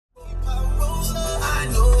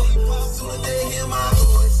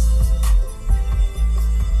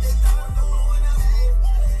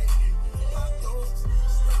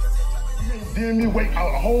Then me wait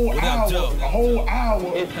a whole hour.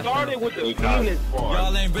 It started with the penis part.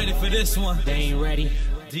 Y'all ain't ready for this one. They ain't ready.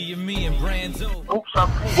 DME and Brands over. For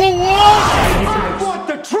what? I want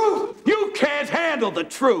the truth. You can't handle the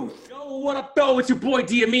truth. Yo, what up, though? It's your boy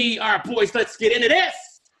DME. All right, boys, let's get into this.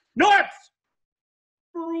 Norbes.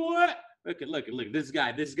 What? Look. This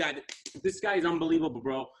guy is unbelievable,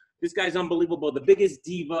 bro. This guy's unbelievable. The biggest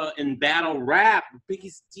diva in battle rap.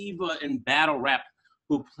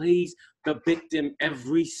 Who plays the victim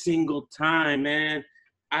every single time, man.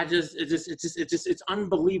 It's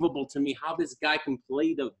unbelievable to me how this guy can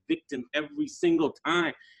play the victim every single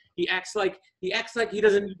time. He acts like he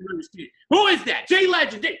doesn't even understand. Who is that? Jay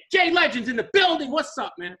Legend. Jay Legend's in the building. What's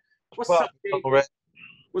up, man? What's up, Jay? Right.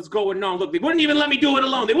 What's going on? Look, they wouldn't even let me do it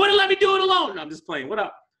alone. No, I'm just playing. What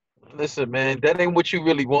up? Listen, man, that ain't what you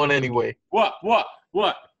really want anyway. What?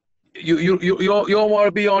 You don't want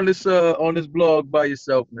to be on this blog by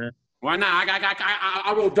yourself, man. Why not?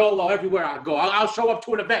 I roll dolo everywhere I go. I'll show up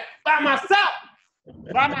to an event by myself.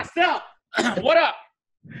 What up?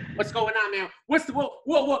 What's going on, man?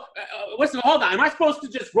 Hold on. Am I supposed to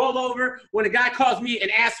just roll over when a guy calls me an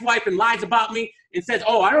asswipe and lies about me and says,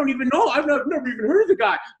 "Oh, I don't even know. I've never even heard of the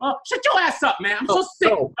guy." Shut your ass up, man. I'm so sick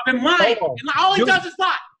of him lying. All he does is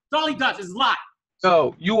lie. That's all he does is lie.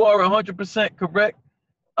 No, you are 100% correct.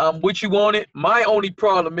 With you on it. My only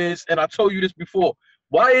problem is, and I told you this before,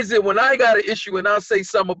 why is it when I got an issue and I say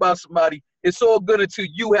something about somebody, it's all good until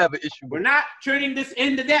you have an issue? We're not turning this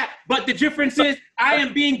into that, but the difference is I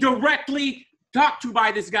am being directly talked to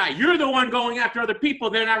by this guy. You're the one going after other people.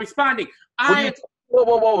 They're not responding.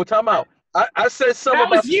 Whoa, time out. I said something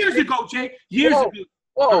about years ago, Jay. Years ago.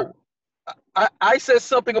 Whoa. I said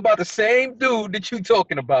something about the same dude that you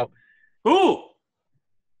talking about. Who?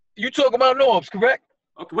 You talking about Norbes, correct?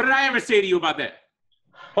 Okay, what did I ever say to you about that?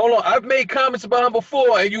 Hold on, I've made comments about him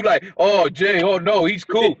before, and you like, oh, Jay, oh, no, he's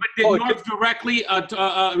cool. But did Norbes directly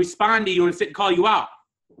respond to you and call you out?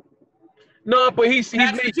 No, but he's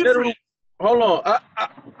made general. Hold on.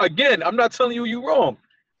 Again, I'm not telling you you're wrong.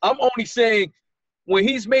 I'm only saying when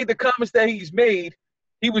he's made the comments that he's made,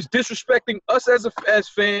 he was disrespecting us as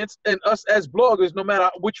fans and us as bloggers, no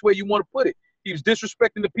matter which way you want to put it. He was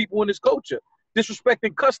disrespecting the people in his culture,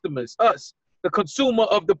 disrespecting customers, us, the consumer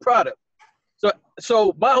of the product.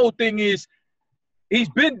 So my whole thing is he's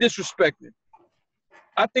been disrespecting.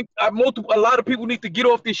 I think a lot of people need to get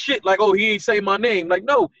off this shit like, oh, he ain't say my name. Like,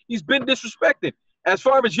 no, he's been disrespecting. As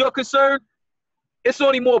far as you're concerned, it's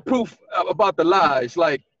only more proof about the lies.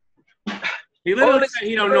 Like, he literally said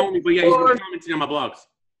he don't know me, but yeah, he's been commenting on my blogs.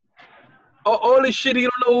 All this shit, he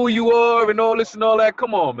don't know who you are and all this and all that.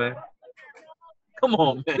 Come on, man. Come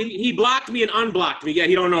on, man. He blocked me and unblocked me. Yeah,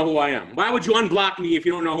 he don't know who I am. Why would you unblock me if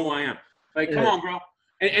you don't know who I am? Like, come on, bro.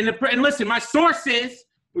 And listen, my sources,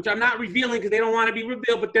 which I'm not revealing because they don't want to be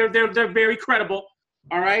revealed, but they're very credible.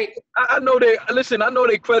 All right. I know they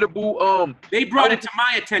credible. They brought it to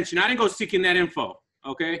my attention. I didn't go seeking that info.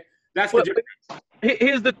 Okay, that's the difference.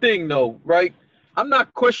 Here's the thing, though, right? I'm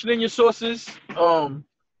not questioning your sources. I'm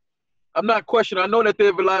not questioning. I know that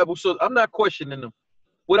they're reliable, so I'm not questioning them.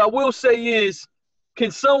 What I will say is, can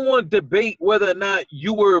someone debate whether or not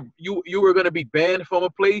you were going to be banned from a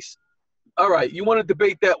place? All right, you want to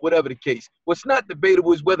debate that, whatever the case. What's not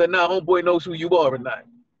debatable is whether or not homeboy knows who you are or not.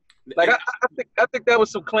 Like I think that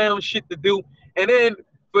was some clown shit to do. And then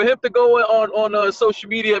for him to go on social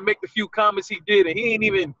media and make the few comments he did, and he ain't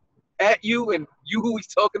even at you and you who he's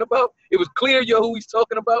talking about. It was clear you're who he's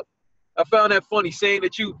talking about. I found that funny, saying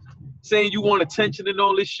you want attention and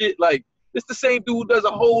all this shit. Like, it's the same dude who does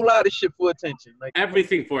a whole lot of shit for attention. Like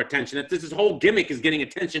everything for attention. His whole gimmick is getting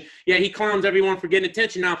attention. Yeah, he clowns everyone for getting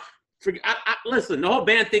attention. Now, listen, the whole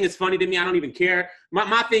band thing is funny to me. I don't even care.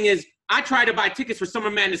 My thing is, I tried to buy tickets for Summer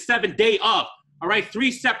Madness 7 day of. All right,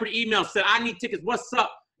 3 separate emails said, I need tickets. What's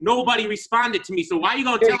up? Nobody responded to me. So why are you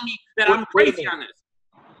going to tell me that I'm crazy on this?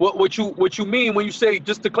 What you mean when you say,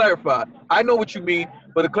 just to clarify, I know what you mean,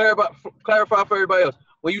 but to clarify for everybody else,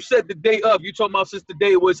 when you said the day of, you talking about since the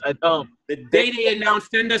day was the day they announced,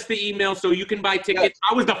 send us the email so you can buy tickets. Yes.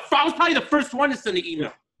 I was probably the first one to send the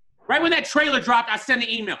email. Right when that trailer dropped, I sent an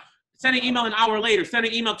email. Send an email an hour later. Send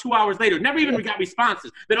an email 2 hours later. Never even got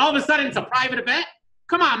responses. Then all of a sudden, it's a private event?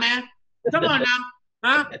 Come on, man. Come on now.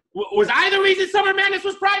 Huh? Was I the reason Summer Madness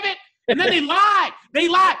was private? And then they lied. They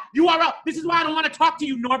lied. URL. This is why I don't want to talk to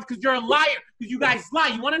you, Norbes, because you're a liar. Because you guys lie.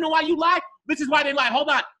 You want to know why you lie? This is why they lie. Hold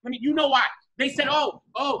on. You know why. They said, oh,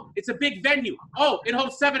 it's a big venue. Oh, it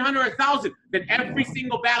holds 700 or 1,000. Then every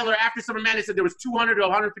single battler after Summer Madness said there was 200 or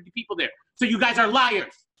 150 people there. So you guys are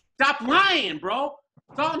liars. Stop lying, bro.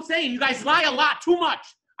 That's all I'm saying. You guys lie a lot, too much.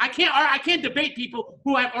 I can't debate people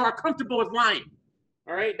who are comfortable with lying.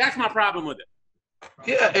 All right? That's my problem with it.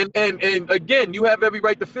 Yeah, and again, you have every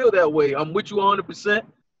right to feel that way. I'm with you 100%.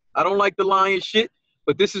 I don't like the lying shit,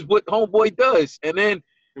 but this is what homeboy does. And then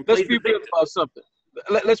let's be real about something.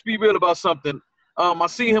 Let's be real about something. I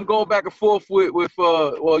see him going back and forth with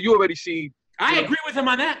well, you already see. I agree with him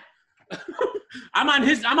on that. I'm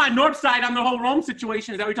on Norbes' side on the whole Rome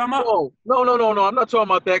situation. Is that what you're talking about? No. I'm not talking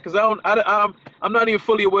about that because I'm not even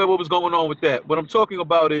fully aware of what was going on with that. What I'm talking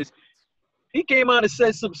about is he came out and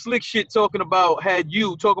said some slick shit talking about had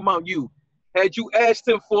you asked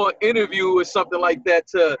him for an interview or something like that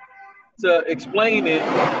to explain it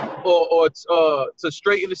or to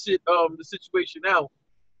straighten the situation out,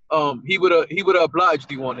 he would have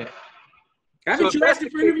obliged you on that. Haven't you asked him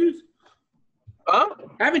for interviews? Huh?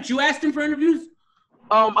 Haven't you asked him for interviews?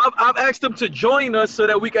 I've asked him to join us so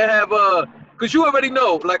that we can have because you already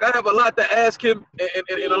know, like I have a lot to ask him and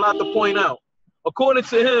a lot to point out. According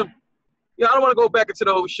to him, I don't want to go back into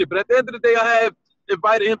the whole shit, but at the end of the day, I have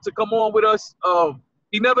invited him to come on with us.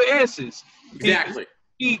 He never answers. Exactly.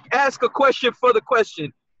 He asks a question for the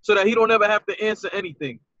question so that he don't ever have to answer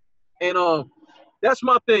anything. And that's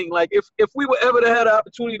my thing. Like if we were ever to have the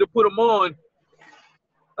opportunity to put him on,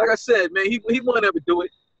 like I said, man, he won't ever do it.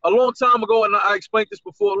 A long time ago, and I explained this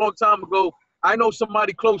before, a long time ago, I know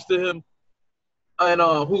somebody close to him and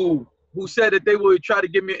who said that they would try to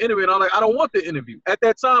give me an interview. And I'm like, I don't want the interview. At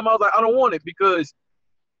that time, I was like, I don't want it because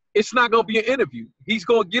it's not going to be an interview. He's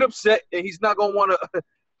going to get upset and he's not going to want to,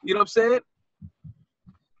 you know what I'm saying?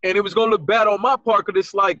 And it was going to look bad on my part because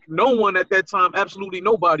it's like no one at that time, absolutely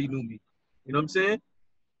nobody knew me. You know what I'm saying?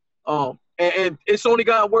 And it's only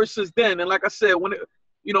gotten worse since then. And like I said, when it,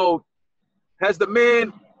 has the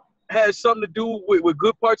man has something to do with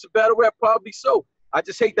good parts of battle rap? Probably so. I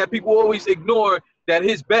just hate that people always ignore that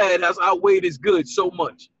his bad has outweighed his good so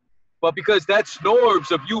much. But because that's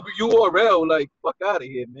Norbes of URL, like, fuck out of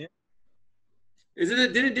here, man.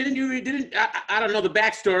 Isn't it? I don't know the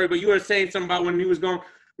backstory, but you were saying something about when he was going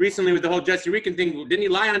recently with the whole Jesse Rican thing. Didn't he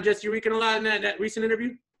lie on Jesse Rican a lot in that recent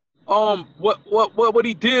interview? What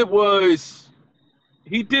he did was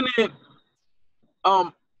he didn't.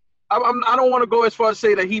 I don't want to go as far as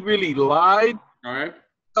say that he really lied. All right.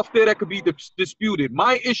 Stuff there that could be disputed.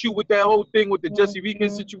 My issue with that whole thing with the Jesse Rican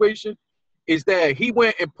situation is that he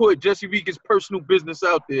went and put Jesse Rican's personal business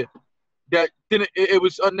out there. That didn't. It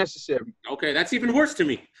was unnecessary. Okay, that's even worse to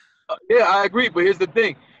me. Yeah, I agree. But here's the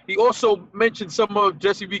thing. He also mentioned some of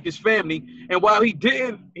Jesse Rican's family, and while he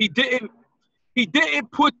didn't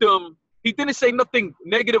put them. He didn't say nothing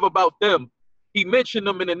negative about them. He mentioned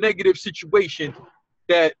them in a negative situation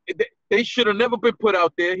that they should have never been put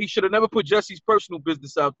out there. He should have never put Jesse's personal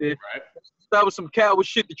business out there. Right. That was some coward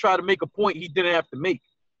shit to try to make a point he didn't have to make.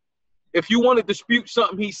 If you want to dispute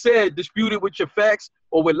something he said, dispute it with your facts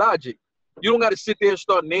or with logic. You don't got to sit there and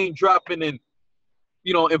start name dropping and,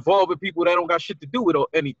 involving people that don't got shit to do with or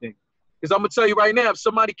anything. Because I'm going to tell you right now, if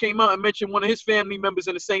somebody came out and mentioned one of his family members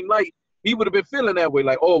in the same light, he would have been feeling that way.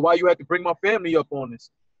 Like, oh, why you have to bring my family up on this?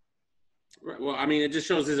 Right. Well, I mean, it just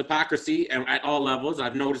shows his hypocrisy at all levels.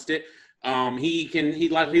 I've noticed it. He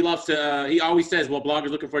loves to, he always says, well, bloggers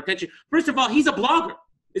looking for attention. First of all, he's a blogger.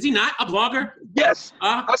 Is he not a blogger? Yes.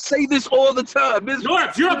 I say this all the time.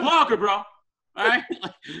 Norbes, you're a blogger, bro. All right?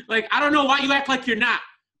 like, I don't know why you act like you're not.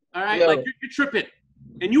 All right? Yo. Like, you're tripping.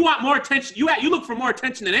 And you want more attention. You look for more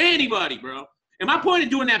attention than anybody, bro. And my point of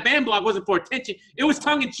doing that band blog wasn't for attention. It was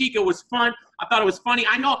tongue-in-cheek. It was fun. I thought it was funny.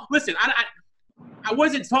 I know. Listen, I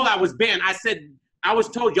wasn't told I was banned. I was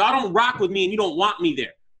told y'all don't rock with me and you don't want me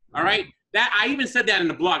there. All right? That I even said that in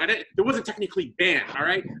the blog. It wasn't technically banned. All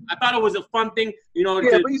right? I thought it was a fun thing. Yeah,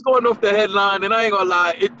 but he's going off the headline, and I ain't gonna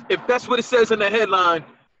lie. If that's what it says in the headline,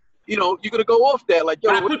 you're gonna go off that. Like, yo,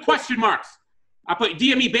 but I put question marks. I put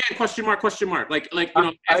DME ban question mark. Like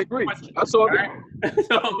I agree. I saw it. Right?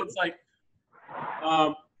 So it's like.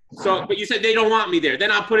 But you said they don't want me there. Then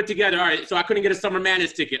I'll put it together. All right, so I couldn't get a Summer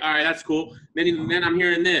Madness ticket. All right, that's cool. Then I'm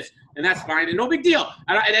hearing this, and that's fine. And no big deal.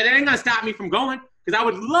 That ain't gonna stop me from going because I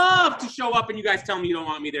would love to show up and you guys tell me you don't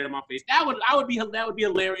want me there in my face. That would be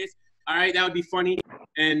hilarious. All right, that would be funny.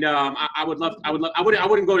 And I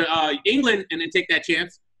wouldn't go to England and then take that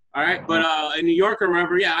chance. All right, but in New York or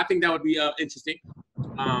wherever, yeah, I think that would be interesting.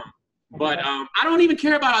 But I don't even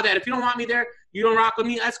care about all that. If you don't want me there, you don't rock with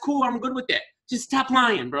me. That's cool. I'm good with that. Just stop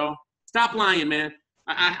lying, bro. Stop lying, man.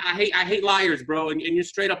 I hate liars, bro, and you're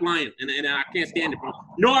straight up lying, and I can't stand it, bro.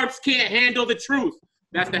 Norbes can't handle the truth.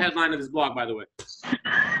 That's the headline of this blog, by the way.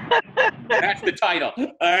 That's the title.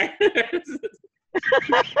 All right.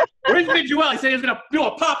 Where's Joel? He said he was gonna do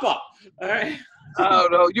a pop-up. All right. I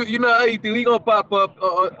don't know. You know how he do. He gonna pop up.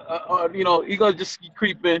 You know, he gonna just keep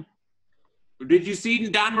creeping. Did you see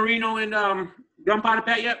Don Marino and Gun Pot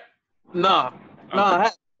Pat yet? Nah.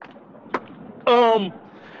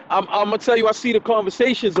 I'm gonna tell you, I see the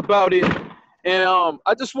conversations about it, and I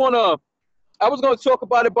was gonna talk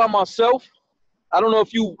about it by myself. I don't know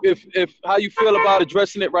if how you feel about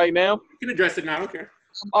addressing it right now. You can address it now. Okay.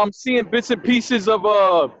 I'm seeing bits and pieces of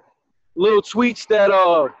little tweets that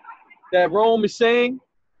Rome is saying,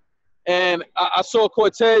 and I saw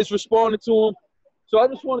Cortez responding to him. So I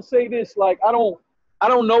just want to say this: like, I don't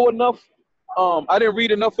know enough. I didn't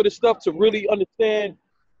read enough of the stuff to really understand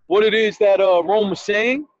what it is that Rome was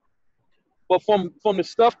saying. But from the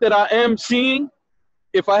stuff that I am seeing,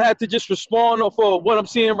 if I had to just respond off of what I'm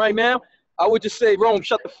seeing right now, I would just say, Rome,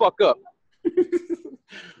 shut the fuck up.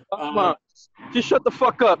 Come on. Just shut the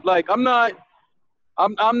fuck up. Like, I'm not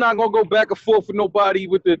gonna go back and forth with nobody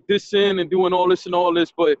with the dissing and doing all this and all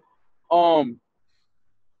this. But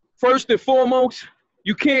first and foremost,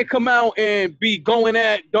 you can't come out and be going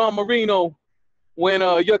at Don Marino when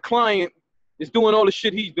your client is doing all the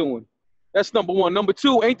shit he's doing. That's number one. Number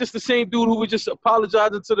two, ain't this the same dude who was just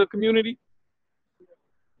apologizing to the community?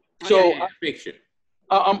 So fake shit.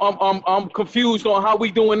 I'm confused on how we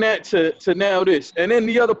doing that to now this. And then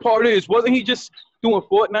the other part is, wasn't he just doing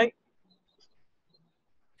Fortnite?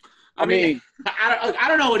 I mean, I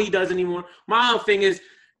don't know what he does anymore. My whole thing is,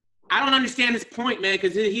 I don't understand his point, man,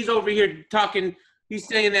 because he's over here talking. He's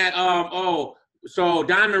saying that, so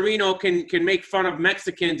Don Marino can make fun of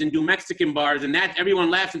Mexicans and do Mexican bars, and that everyone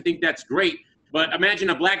laughs and think that's great. But imagine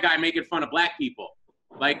a black guy making fun of black people,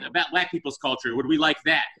 like about black people's culture. Would we like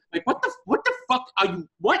that? Like, what the fuck are you?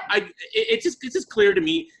 It's just clear to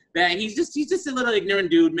me that he's just a little ignorant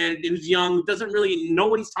dude, man, who's young, doesn't really know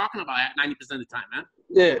what he's talking about at 90% of the time, man.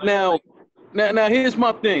 Yeah. Now here's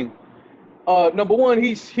my thing. Number one,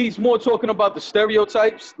 he's more talking about the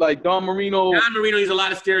stereotypes, like Don Marino. Don Marino uses a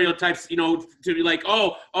lot of stereotypes, you know, to be like,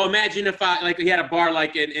 imagine if he had a bar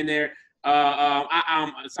like in there,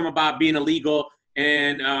 some about being illegal,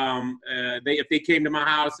 and if they came to my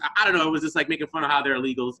house, I don't know, it was just like making fun of how they're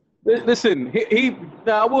illegals. Listen,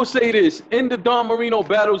 now I will say this: in the Don Marino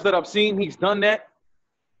battles that I've seen, he's done that.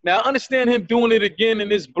 Now I understand him doing it again in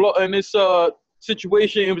this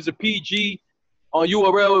situation. It was a PG. On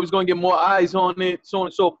URL, it was going to get more eyes on it, so on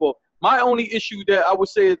and so forth. My only issue that I would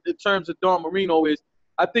say in terms of Don Marino is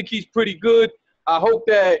I think he's pretty good. I hope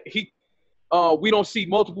that we don't see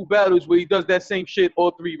multiple battles where he does that same shit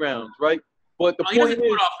all 3 rounds, right? But the point is, he doesn't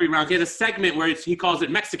do it all 3 rounds. He has a segment where he calls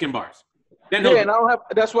it Mexican bars. And I don't have.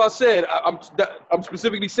 That's what I said. I'm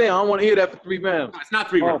specifically saying I don't want to hear that for 3 rounds. No, it's not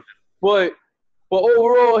 3 rounds. But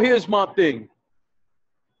overall, here's my thing.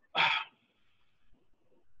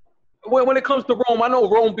 When it comes to Rome, I know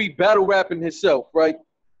Rome be battle rapping himself, right?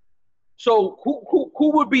 So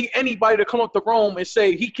who would be anybody to come up to Rome and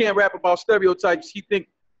say he can't rap about stereotypes he think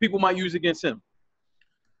people might use against him?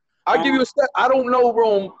 I'll give you a step. I don't know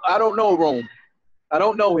Rome. I don't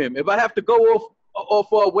know him. If I have to go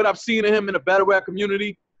off what I've seen of him in the battle rap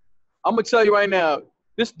community, I'm gonna tell you right now,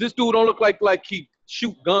 this dude don't look like he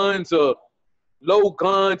shoot guns or load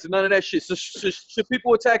guns and none of that shit. So should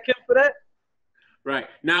people attack him for that? Right.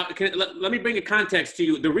 Now, let me bring a context to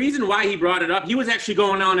you. The reason why he brought it up, he was actually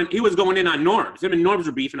going in on Norbes. Him and Norbes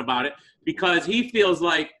were beefing about it because he feels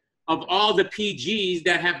like of all the PGs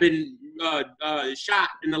that have been shot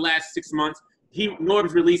in the last 6 months,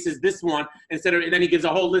 Norbes releases this one and then he gives a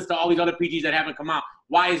whole list of all these other PGs that haven't come out.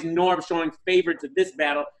 Why is Norbes showing favor to this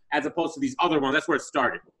battle as opposed to these other ones? That's where it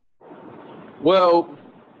started. Well,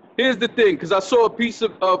 here's the thing, because I saw a piece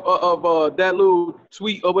of that little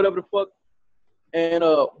tweet or whatever the fuck. And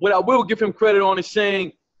what I will give him credit on is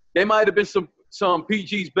saying there might have been some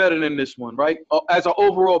PGs better than this one, right? As an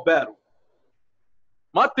overall battle.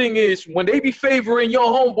 My thing is, when they be favoring your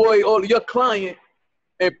homeboy or your client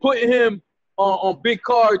and putting him on big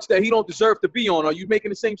cards that he don't deserve to be on, are you making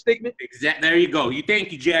the same statement? Exactly. There you go.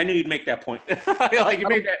 Thank you, Jay. I knew you'd make that point. Like you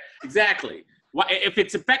made that exactly. If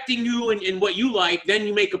it's affecting you and what you like, then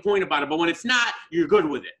you make a point about it. But when it's not, you're good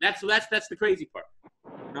with it. That's the crazy part.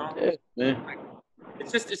 You know? Yeah, man.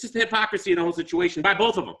 It's just hypocrisy in the whole situation by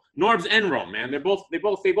both of them, Norbes and Rome, man. They're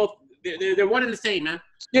one and the same, man.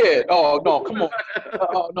 Yeah. Oh no, come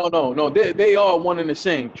on. No. They are one and the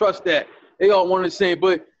same. Trust that. They are one and the same.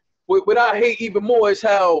 But what I hate even more is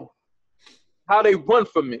how they run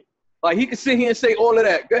from it. Like, he can sit here and say all of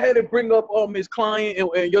that. Go ahead and bring up his client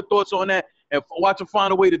and your thoughts on that, and watch him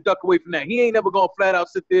find a way to duck away from that. He ain't never gonna flat out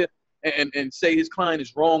sit there and say his client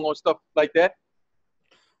is wrong on stuff like that.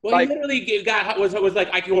 Well, he literally was like,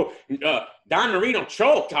 I can go, Don Marino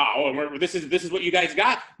choked. This is what you guys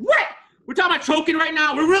got. What? We're talking about choking right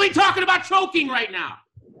now. We're really talking about choking right now.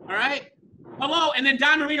 All right. Hello. And then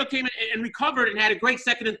Don Marino came in and recovered and had a great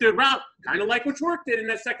second and third round, kind of like what Twerk did in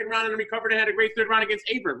that second round, and recovered and had a great third round against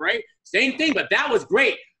Averb, right? Same thing, but that was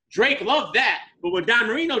great. Drake loved that. But when Don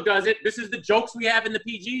Marino does it, this is the jokes we have in the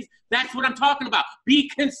PGs. That's what I'm talking about. Be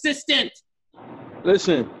consistent.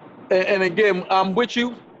 Listen, and again, I'm with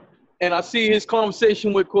you, and I see his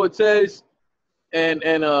conversation with Cortez, and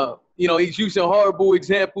you know, he's using horrible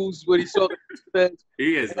examples what he saw.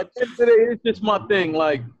 He is. And at the end of the day, it's just my thing.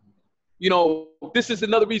 Like, you know, this is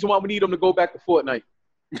another reason why we need him to go back to Fortnite.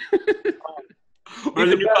 He's a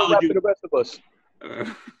battle rap to the rest of us.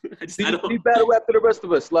 He's battle rap to the rest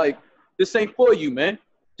of us. Like, this ain't for you, man.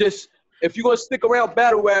 Just, if you're going to stick around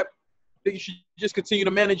battle rap, then you should just continue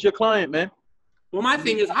to manage your client, man. Well, my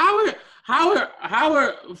thing is,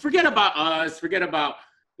 forget about us, forget about,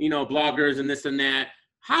 you know, bloggers and this and that.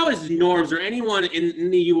 How is Norbes or anyone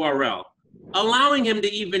in the URL allowing him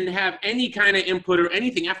to even have any kind of input or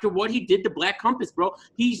anything after what he did to Black Compass, bro?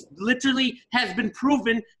 He's literally has been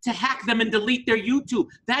proven to hack them and delete their YouTube.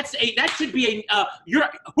 That should be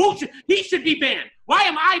he should be banned. Why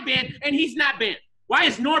am I banned and he's not banned? Why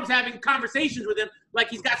is Norbes having conversations with him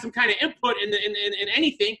like he's got some kind of input in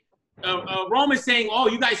anything? Rome is saying, oh,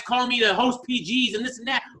 you guys call me to host PGs and this and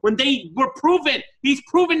that, when they were proven, he's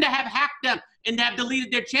proven to have hacked them and to have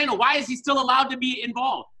deleted their channel. Why is he still allowed to be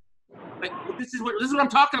involved? Like, this is what I'm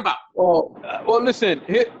talking about. Well, listen,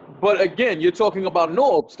 but again, you're talking about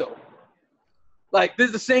Norbes, though. Like, this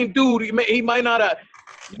is the same dude. He might not have,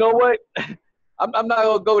 you know what? I'm not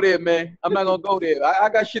going to go there, man. I'm not going to go there. I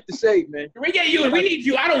got shit to say, man. We need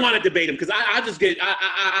you. I don't want to debate him because I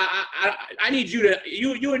need you to,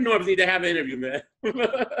 you and Norbes need to have an interview, man.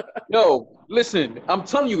 Yo, listen, I'm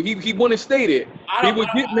telling you, he wouldn't stay there. He would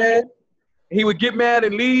get mad. He would get mad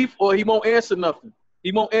and leave, or he won't answer nothing.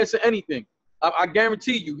 He won't answer anything. I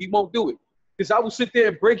guarantee you, he won't do it. Because I will sit there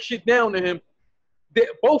and break shit down to him.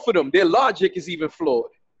 Both of them, their logic is even flawed.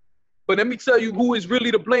 But let me tell you who is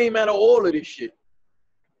really to blame out of all of this shit.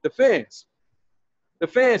 The fans. The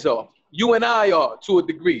fans are. You and I are, to a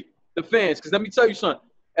degree. The fans. Because let me tell you something.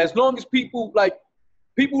 As long as people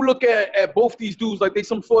look at both these dudes like they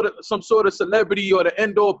some sort of celebrity or the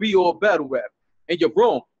end-all be-all battle rap. And you're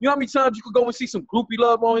wrong. You know how many times you could go and see some groupie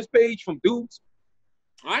love on his page from dudes?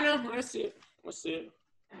 I know. I see it.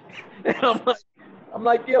 And I'm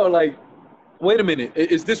like, yo, like, wait a minute.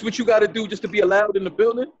 Is this what you got to do just to be allowed in the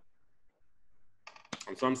building?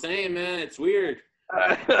 That's what I'm saying, man. It's weird.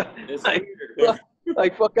 It's weird.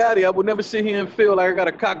 Like, fuck out of here. I would never sit here and feel like I got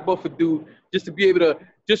a cock buffer dude just to be able to,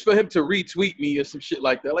 just for him to retweet me or some shit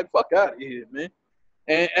like that. Like, fuck out of here, man.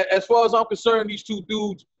 And as far as I'm concerned, these two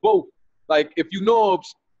dudes, both, like, if you Norbes,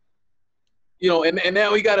 you know, and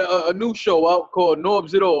now he got a new show out called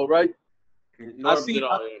Norbes It All, right? Norbes It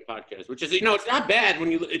All podcast, which is, you know, it's not bad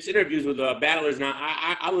when it's interviews with battlers. Now,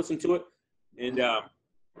 I listen to it, and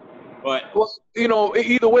but well, you know,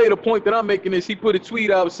 either way, the point that I'm making is he put a tweet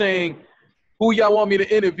out saying, "Who y'all want me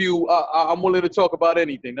to interview? I'm willing to talk about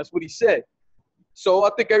anything." That's what he said. So I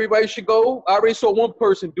think everybody should go. I already saw one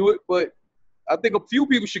person do it, but I think a few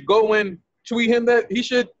people should go and tweet him that he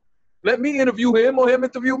should let me interview him or him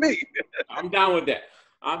interview me. I'm down with that.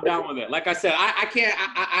 Like I said, I can't.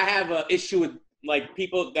 I have an issue with like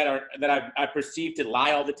people that I perceive to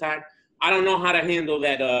lie all the time. I don't know how to handle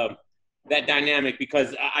that dynamic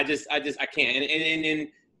because I can't.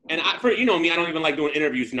 And for you know me, I don't even like doing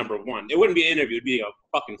interviews. Number one, it wouldn't be an interview; it'd be a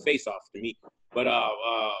fucking face off to me. But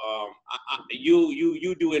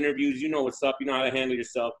you do interviews. You know what's up. You know how to handle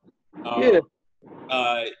yourself. Yeah.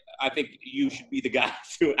 I think you should be the guy to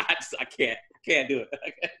do it. I can't do it.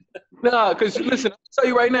 Nah, because listen, I'll tell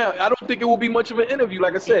you right now, I don't think it will be much of an interview.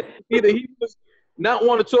 Like I said, either he would not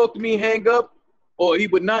want to talk to me, hang up, or he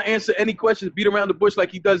would not answer any questions, beat around the bush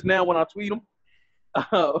like he does now when I tweet him.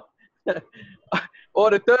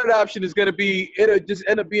 Or the third option is going to be, it'll just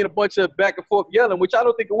end up being a bunch of back and forth yelling, which I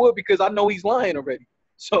don't think it would because I know he's lying already.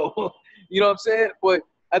 So, you know what I'm saying? But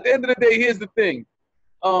at the end of the day, here's the thing.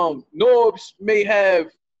 Norbes may have,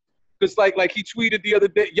 because like he tweeted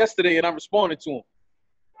yesterday, and I responded to him.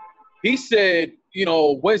 He said, you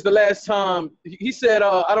know, when's the last time, he said,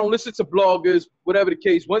 I don't listen to bloggers, whatever the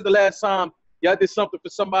case. When's the last time y'all did something for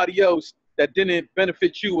somebody else that didn't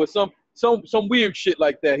benefit you or some weird shit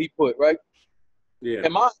like that he put, right? Yeah.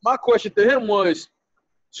 And my question to him was,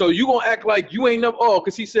 So you gonna act like you ain't never,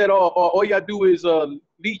 because he said, all y'all do is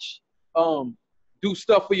leech, do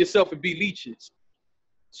stuff for yourself and be leeches.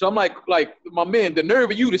 So I'm like, my man, the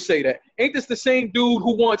nerve of you to say that. Ain't this the same dude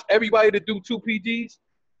who wants everybody to do 2 PGs?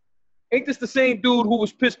 Ain't this the same dude who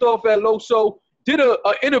was pissed off at Loso, did a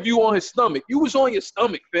interview on his stomach? You was on your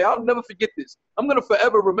stomach, man. I'll never forget this. I'm going to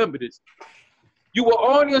forever remember this. You were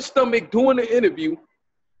on your stomach doing the interview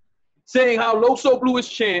saying how Loso blew his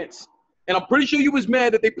chance, and I'm pretty sure you was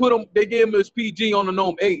mad that they gave him his PG on the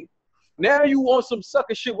Gnome 8. Now you on some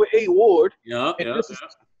sucker shit with A. Ward.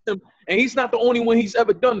 And he's not the only one he's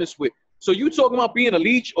ever done this with. So you talking about being a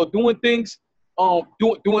leech or doing things,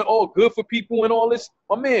 doing all good for people and all this?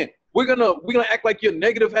 My man, we're gonna act like your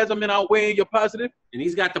negative hasn't been outweighing your positive. And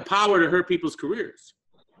he's got the power to hurt people's careers.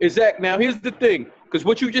 Exactly. Now here's the thing, because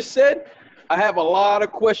what you just said, I have a lot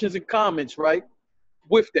of questions and comments, right,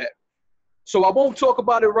 with that. So I won't talk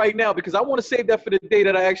about it right now because I want to save that for the day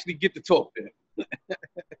that I actually get to talk to him.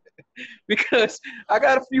 Because I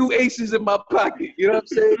got a few aces in my pocket, you know what I'm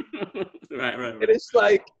saying? Right. And it's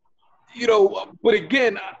like, you know, but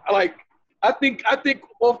again, I think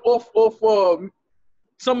off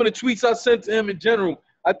some of the tweets I sent to him in general,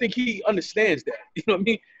 I think he understands that. You know what I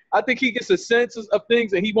mean? I think he gets a sense of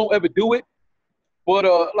things and he won't ever do it. But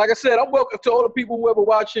like I said, I'm welcome to all the people who ever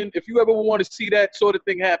watching. If you ever want to see that sort of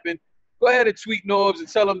thing happen, go ahead and tweet Norbes and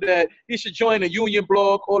tell him that he should join a union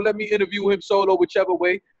blog or let me interview him solo, whichever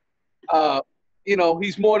way. You know,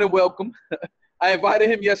 he's more than welcome. I invited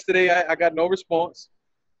him yesterday. I got no response.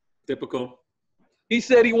 Typical. He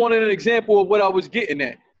said he wanted an example of what I was getting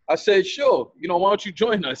at. I said, sure. You know, why don't you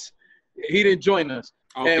join us? He didn't join us.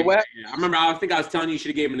 Okay. And what, I remember. I think I was telling you should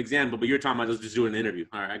have gave him an example, but you're talking about just doing an interview.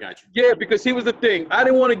 All right, I got you. Yeah, because he was the thing. I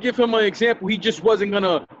didn't want to give him an example. He just wasn't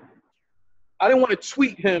gonna. I didn't want to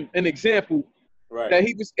tweet him an example that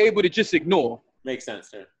he was able to just ignore. Makes sense,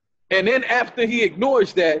 sir. And then after he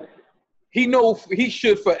ignores that, he knows he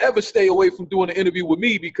should forever stay away from doing an interview with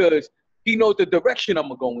me because he knows the direction I'm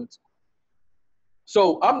going to go into.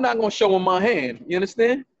 So I'm not going to show him my hand. You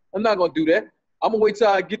understand? I'm not going to do that. I'm going to wait till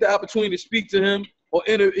I get the opportunity to speak to him or,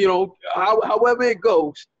 you know, however it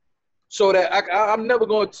goes, so that I'm never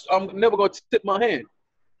going to tip my hand.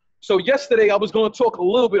 So yesterday I was going to talk a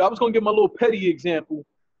little bit. I was going to give my little petty example,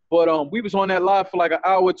 but we was on that live for like an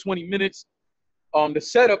hour, 20 minutes. The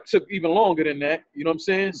setup took even longer than that. You know what I'm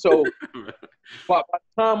saying? So by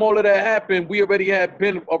the time all of that happened, we already had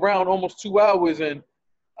been around almost 2 hours. And,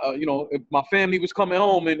 you know, my family was coming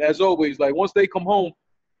home. And as always, like once they come home,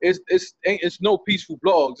 it's no peaceful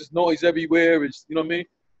blogs. There's noise everywhere. It's, you know what I mean?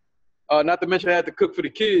 Not to mention I had to cook for the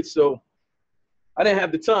kids. So I didn't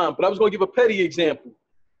have the time. But I was going to give a petty example.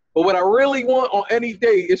 But what I really want on any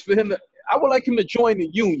day is for him to – I would like him to join the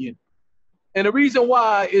union. And the reason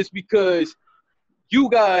why is because – you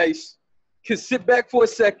guys can sit back for a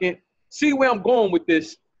second, see where I'm going with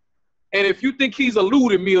this, and if you think he's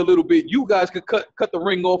eluding me a little bit, you guys could cut the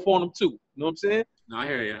ring off on him too. You know what I'm saying? No, I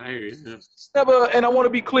hear you. Yeah. It's never, and I want to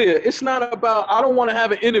be clear, it's not about, I don't want to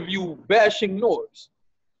have an interview bashing Norbes.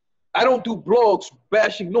 I don't do blogs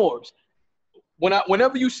bashing Norbes.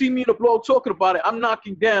 Whenever you see me in a blog talking about it, I'm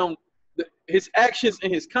knocking down his actions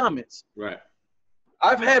and his comments. Right.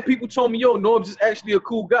 I've had people tell me, yo, Norbes is actually a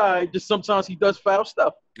cool guy. Just sometimes he does foul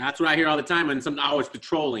stuff. That's what I hear all the time. And it's the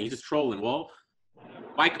trolling. He's just trolling. Well,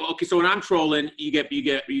 Mike. Okay, so when I'm trolling, you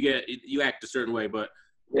act a certain way. But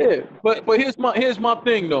yeah, but here's my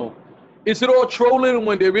thing though. Is it all trolling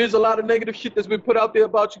when there is a lot of negative shit that's been put out there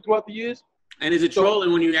about you throughout the years? And is it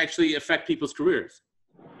trolling when you actually affect people's careers?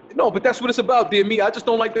 No, but that's what it's about, dear me. I just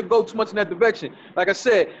don't like to go too much in that direction. Like I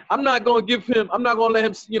said, I'm not gonna let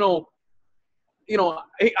him,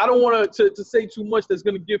 I don't want to say too much that's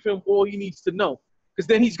going to give him all he needs to know. Because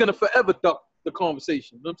then he's going to forever duck the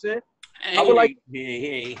conversation. You know what I'm saying?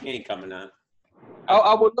 He ain't coming on.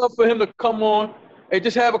 I would love for him to come on and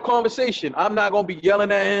just have a conversation. I'm not going to be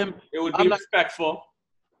yelling at him. It would be respectful.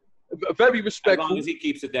 Very respectful. As long as he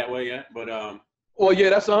keeps it that way, yeah. But well, yeah,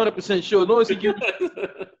 that's 100% sure. As long as he keeps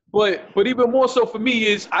but even more so for me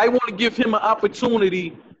is I want to give him an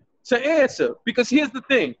opportunity to answer. Because here's the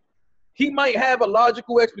thing. He might have a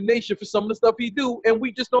logical explanation for some of the stuff he do, and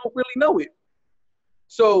we just don't really know it.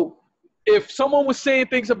 So if someone was saying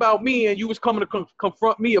things about me and you was coming to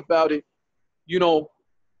confront me about it, you know,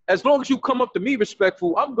 as long as you come up to me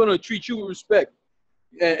respectful, I'm going to treat you with respect.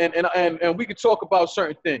 And we could talk about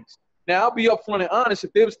certain things. Now, I'll be upfront and honest.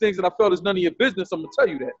 If there was things that I felt is none of your business, I'm going to tell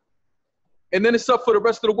you that. And then it's up for the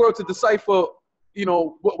rest of the world to decipher, you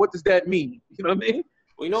know, what does that mean? You know what I mean?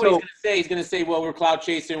 Well, you know what he's going to say? He's going to say, well, we're cloud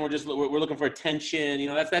chasing. We're looking for attention. You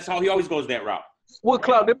know, that's how he always goes that route. What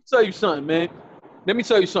cloud? Let me tell you something, man. let me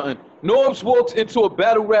tell you something. Norbes walks into a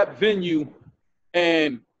battle rap venue,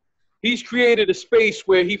 and he's created a space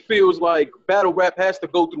where he feels like battle rap has to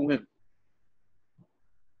go through him.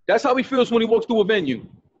 That's how he feels when he walks through a venue.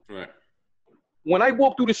 Right. When I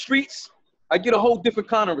walk through the streets, I get a whole different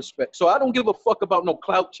kind of respect. So I don't give a fuck about no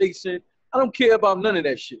clout chasing. I don't care about none of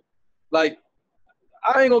that shit. Like,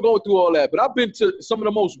 I ain't gonna go through all that, but I've been to some of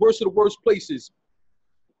the most worst of the worst places,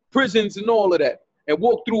 prisons and all of that, and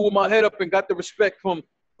walked through with my head up and got the respect from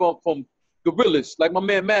gorillas. Like my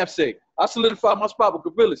man Mav say, I solidified my spot with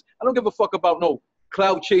gorillas. I don't give a fuck about no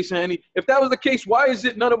clout chasing any. If that was the case, why is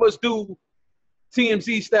it none of us do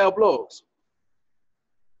TMZ style blogs?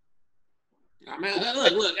 I mean,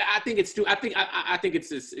 look. I think it's too. I think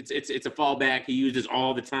it's a fallback he uses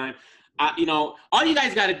all the time. You know, all you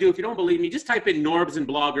guys got to do, if you don't believe me, just type in Norbes and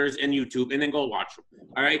bloggers and YouTube, and then go watch them.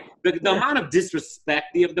 All right. The amount of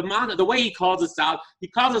disrespect, the way he calls us out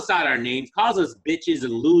our names, calls us bitches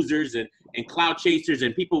and losers and clout chasers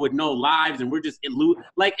and people with no lives, and we're just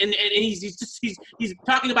like, and he's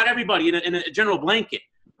talking about everybody in a general blanket.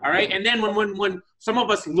 All right. And then when some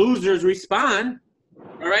of us losers respond.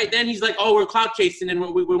 All right, then he's like, "Oh, we're clout chasing and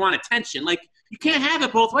we want attention." Like, you can't have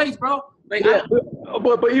it both ways, bro. Like, yeah,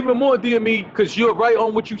 but even more, DME, because you're right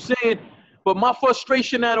on what you're saying. But my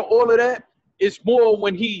frustration out of all of that is more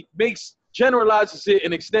when he generalizes it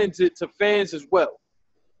and extends it to fans as well.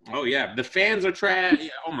 Oh yeah, the fans are trash. Yeah,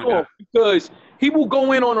 oh my god. Because he will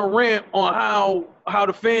go in on a rant on how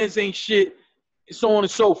the fans ain't shit, so on and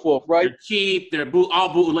so forth, right? They're cheap. They're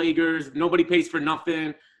all bootleggers. Nobody pays for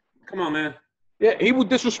nothing. Come on, man. Yeah, he will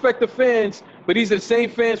disrespect the fans, but these are the same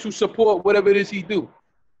fans who support whatever it is he do.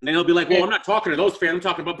 And then he'll be like, "Well, I'm not talking to those fans. I'm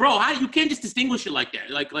talking about, bro. You can't just distinguish it like that.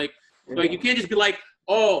 Like you can't just be like,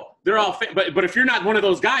 oh, they're all but if you're not one of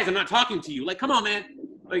those guys, I'm not talking to you. Like, come on, man.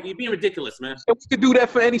 Like, you're being ridiculous, man. And we could do that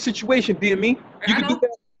for any situation, DME. You could do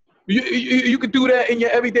that. You could do that in your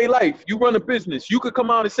everyday life. You run a business. You could come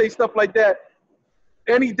out and say stuff like that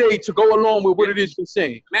any day to go along with what it is you're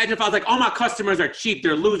saying. Imagine if I was like, "All my customers are cheap.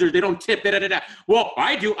 They're losers. They don't tip." Da da da da. Well,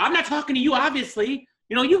 I do. I'm not talking to you, obviously.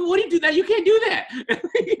 You know, what do you do that? You can't do that.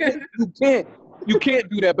 You can't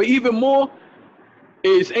do that. But even more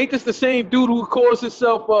ain't this the same dude who calls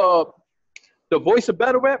himself the voice of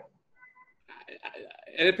battle rap?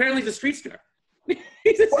 And apparently he's a street star.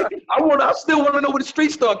 I still want to know where the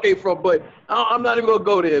street star came from, but I'm not even gonna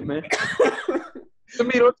go there, man. To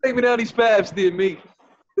me, don't take me down these paths, DME.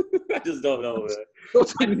 I just don't know, man. Don't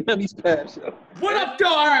take me down these paths, yo. What up, though?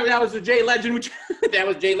 All right, that was Jay Legend. That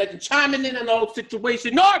was Jay Legend chiming in on the whole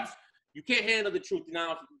situation. Norbes, you can't handle the truth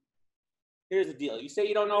now. Here's the deal. You say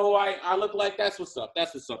you don't know who I look like. That's what's up.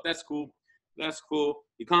 That's what's up. That's cool. That's cool.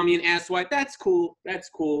 You call me an asswipe. That's cool. That's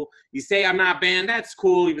cool. You say I'm not banned. That's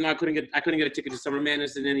cool. Even though I couldn't get a ticket to Summer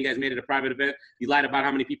Madness, and then you guys made it a private event. You lied about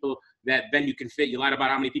how many people that venue can fit. You lied about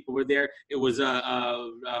how many people were there. It was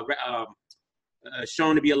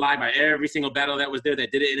shown to be a lie by every single battle that was there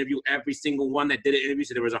that did an interview. Every single one that did an interview.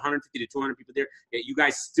 So there was 150 to 200 people there. Yet you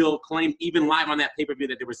guys still claim, even live on that pay-per-view,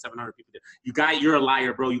 that there were 700 people there. You're a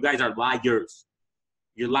liar, bro. You guys are liars.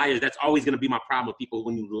 You're liars. That's always gonna be my problem with people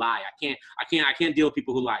when you lie. I can't deal with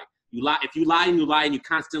people who lie. You lie. If you lie and you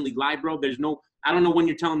constantly lie, bro, I don't know when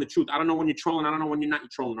you're telling the truth. I don't know when you're trolling. I don't know when you're not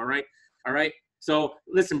trolling. All right. So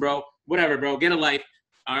listen, bro, whatever, bro, get a life.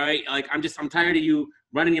 All right. Like, I'm tired of you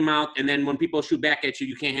running your mouth. And then when people shoot back at you,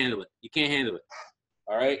 you can't handle it. You can't handle it.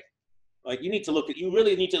 All right. Like, you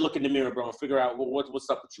really need to look in the mirror, bro, and figure out what's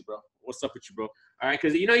up with you, bro. What's up with you, bro? All right.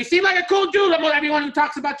 Cause you seem like a cool dude. Everyone who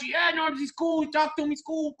talks about you. Yeah, Norbes, he's cool. You talk to him. He's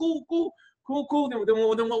cool.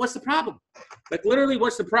 Then what's the problem? Like, literally,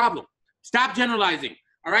 what's the problem? Stop generalizing.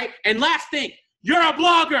 All right. And last thing, you're a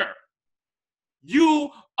blogger.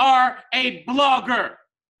 You are a blogger.